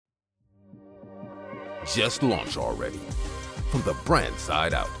just launch already. From the brand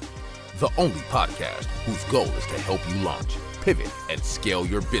side out. The only podcast whose goal is to help you launch, pivot, and scale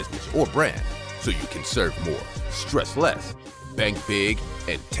your business or brand so you can serve more, stress less, bank big,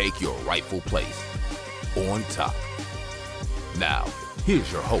 and take your rightful place on top. Now,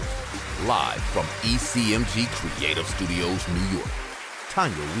 here's your host, live from ECMG Creative Studios, New York,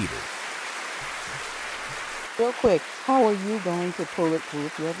 Tanya Weeder. Real quick, how are you going to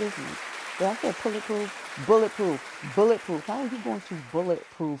bulletproof your business? Did I say bulletproof? Bulletproof. How are you going to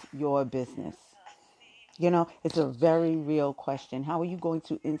bulletproof your business? You know, it's a very real question. How are you going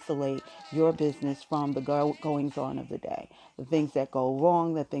to insulate your business from the goings on of the day? The things that go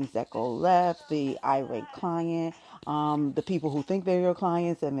wrong, the things that go left, the irate client, the people who think they're your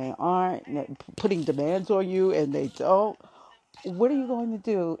clients and they aren't, putting demands on you and they don't. What are you going to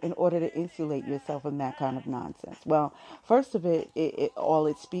do in order to insulate yourself from that kind of nonsense? Well, first of it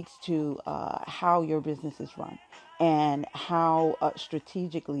speaks to how your business is run and how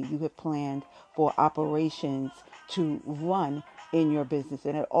strategically you have planned for operations to run in your business.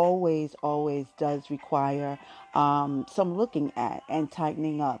 And it always does require some looking at and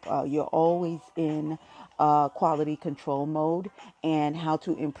tightening up. You're always in quality control mode and how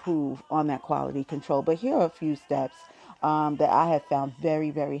to improve on that quality control. But here are a few steps that I have found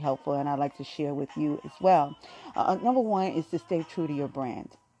very, very helpful, and I'd like to share with you as well. Number one is to stay true to your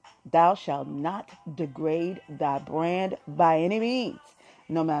brand. Thou shalt not degrade thy brand by any means.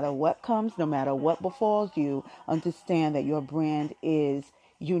 No matter what comes, no matter what befalls you, understand that your brand is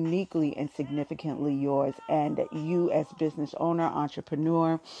uniquely and significantly yours, and that you as business owner,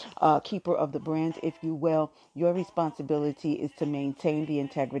 entrepreneur, keeper of the brand, if you will, your responsibility is to maintain the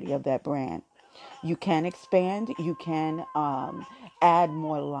integrity of that brand. You can expand, you can add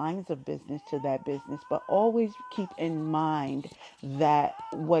more lines of business to that business, but always keep in mind that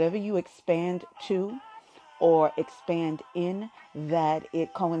whatever you expand to or expand in, that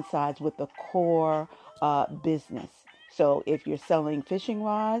it coincides with the core business. So if you're selling fishing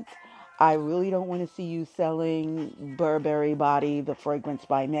rods, I really don't want to see you selling Burberry Body, the fragrance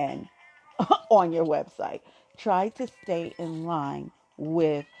by men on your website. Try to stay in line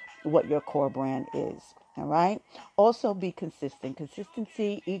with what your core brand is. All right. Also be consistent.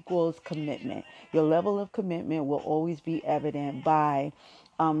 Consistency equals commitment. Your level of commitment will always be evident by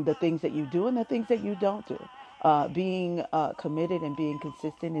the things that you do and the things that you don't do. Being committed and being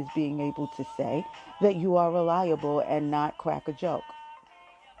consistent is being able to say that you are reliable and not crack a joke.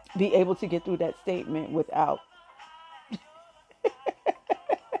 Be able to get through that statement without,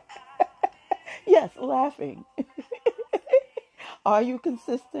 yes, laughing. Are you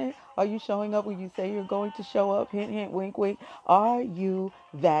consistent? Are you showing up when you say you're going to show up? Hint, hint, wink, wink. Are you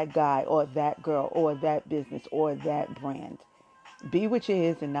that guy or that girl or that business or that brand? Be what you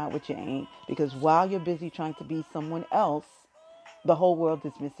is and not what you ain't. Because while you're busy trying to be someone else, the whole world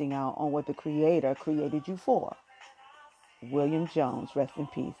is missing out on what the Creator created you for. William Jones, rest in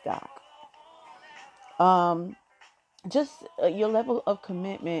peace, Doc. Just your level of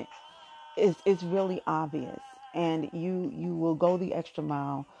commitment is really obvious, and you will go the extra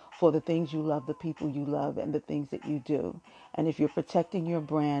mile for the things you love, the people you love, and the things that you do. And if you're protecting your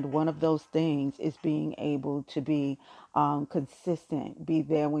brand, one of those things is being able to be consistent. Be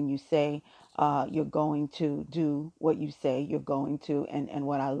there when you say you're going to do what you say you're going to. And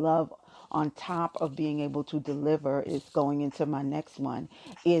what I love on top of being able to deliver is going into my next one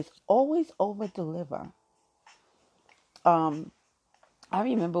is always over deliver. I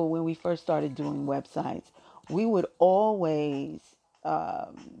remember when we first started doing websites, we would always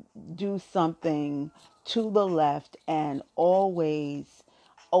do something to the left and always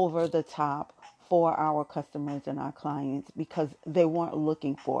over the top for our customers and our clients because they weren't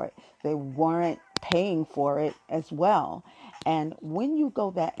looking for it. They weren't paying for it as well. And when you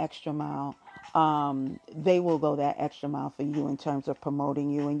go that extra mile, they will go that extra mile for you in terms of promoting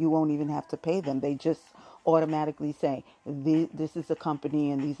you, and you won't even have to pay them. They just automatically say, this is a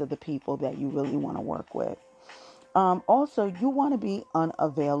company and these are the people that you really want to work with. Also, you want to be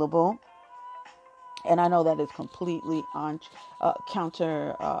unavailable. And I know that is completely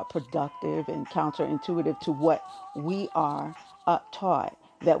counterproductive and counterintuitive to what we are taught,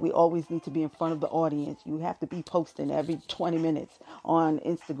 that we always need to be in front of the audience. You have to be posting every 20 minutes on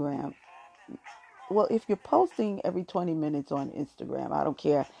Instagram. Well, if you're posting every 20 minutes on Instagram, I don't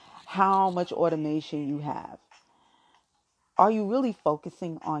care how much automation you have. Are you really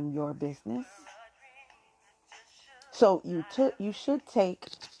focusing on your business? So you should take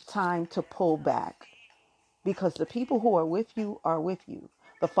time to pull back, because the people who are with you are with you.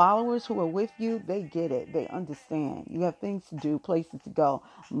 The followers who are with you, they get it. They understand. You have things to do, places to go,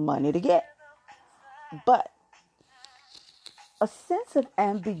 money to get. But a sense of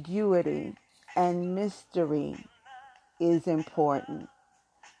ambiguity and mystery is important.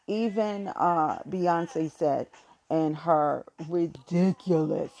 Even Beyonce said in her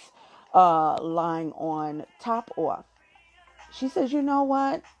ridiculous line on Top Off, she says, you know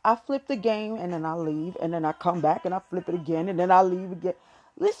what? I flip the game and then I leave and then I come back and I flip it again and then I leave again.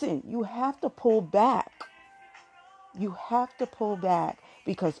 Listen, you have to pull back. You have to pull back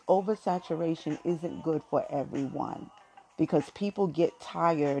because oversaturation isn't good for everyone. Because people get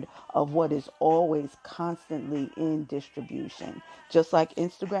tired of what is always constantly in distribution. Just like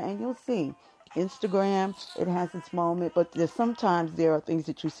Instagram, and you'll see, Instagram, it has its moment, but sometimes there are things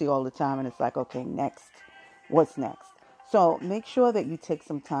that you see all the time and it's like, okay, next. What's next? So make sure that you take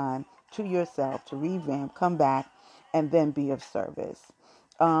some time to yourself to revamp, come back, and then be of service.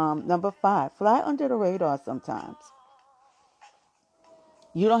 Number 5, fly under the radar sometimes.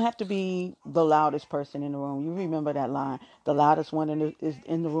 You don't have to be the loudest person in the room. You remember that line. The loudest one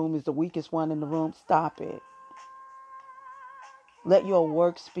in the room is the weakest one in the room. Stop it. Let your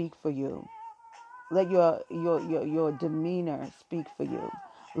work speak for you. Let your demeanor speak for you.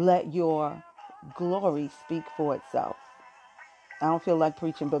 Let your glory speak for itself. I don't feel like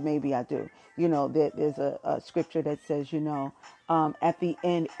preaching, but maybe I do. There's a scripture that says, at the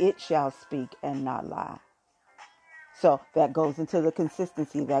end it shall speak and not lie. So that goes into the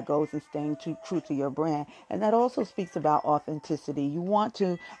consistency, that goes in staying true to your brand. And that also speaks about authenticity. You want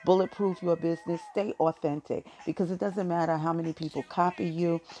to bulletproof your business, stay authentic, because it doesn't matter how many people copy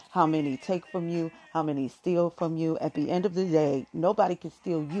you, how many take from you, how many steal from you. At the end of the day, nobody can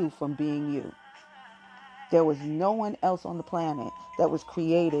steal you from being you. There was no one else on the planet that was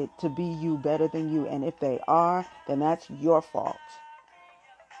created to be you better than you. And if they are, then that's your fault.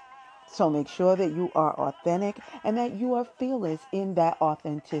 So make sure that you are authentic and that you are fearless in that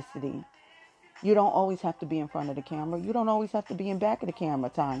authenticity. You don't always have to be in front of the camera. You don't always have to be in back of the camera,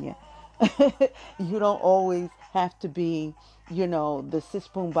 Tanya. You don't always have to be, the sis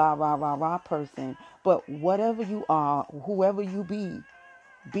boom ba rah rah rah person. But whatever you are, whoever you be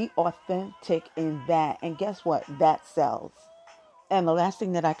authentic in that. And guess what? That sells. And the last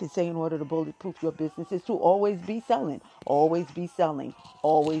thing that I can say in order to bulletproof your business is to always be selling. Always be selling.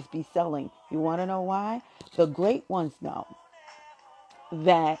 Always be selling. You want to know why? The great ones know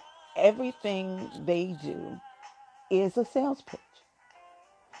that everything they do is a sales pitch.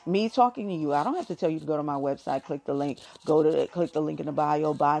 Me talking to you, I don't have to tell you to go to my website, click the link, click the link in the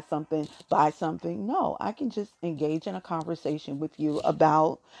bio, buy something. No, I can just engage in a conversation with you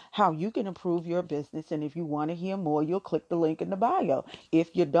about how you can improve your business. And if you want to hear more, you'll click the link in the bio.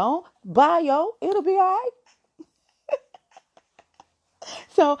 If you don't, bio, it'll be all right.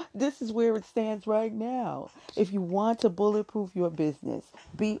 So this is where it stands right now. If you want to bulletproof your business,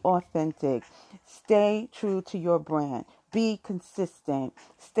 be authentic, stay true to your brand, be consistent,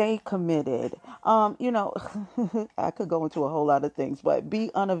 stay committed. I could go into a whole lot of things, but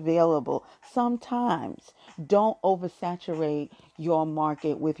be unavailable. Sometimes don't oversaturate your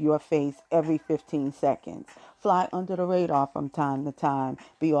market with your face every 15 seconds. Fly under the radar from time to time.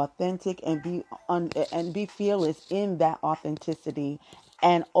 Be authentic and be fearless in that authenticity,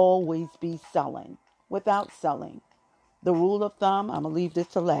 and always be selling without selling. The rule of thumb, I'm going to leave this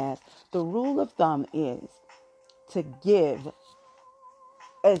to last. The rule of thumb is to give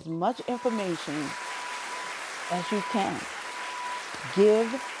as much information as you can. Give,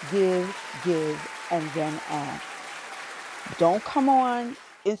 and then ask. Don't come on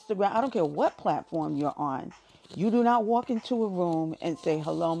Instagram. I don't care what platform you're on. You do not walk into a room and say,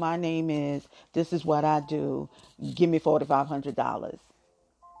 hello, my name is, this is what I do. Give me $4,500.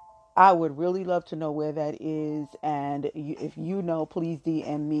 I would really love to know where that is. And if you know, please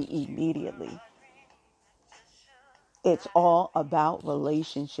DM me immediately. It's all about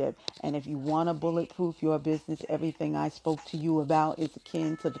relationship. And if you want to bulletproof your business, everything I spoke to you about is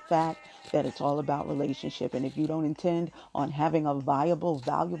akin to the fact that it's all about relationship. And if you don't intend on having a viable,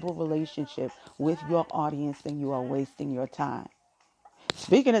 valuable relationship with your audience, then you are wasting your time.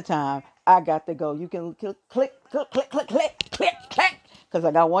 Speaking of time, I got to go. You can click, because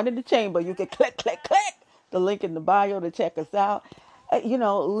I got one in the chamber. You can click, the link in the bio to check us out.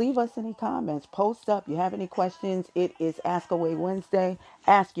 Leave us any comments. Post up. You have any questions? It is Ask Away Wednesday.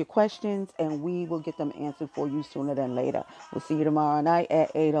 Ask your questions, and we will get them answered for you sooner than later. We'll see you tomorrow night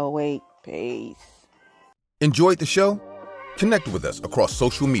at 8:08. Peace. Enjoyed the show? Connect with us across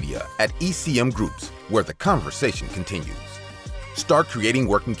social media at ECM Groups, where the conversation continues. Start creating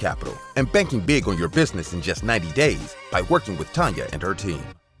working capital and banking big on your business in just 90 days by working with Tanya and her team.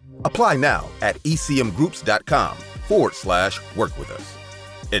 Apply now at ecmgroups.com/work with us.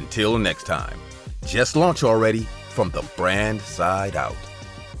 Until next time, Just launch already from the brand side out.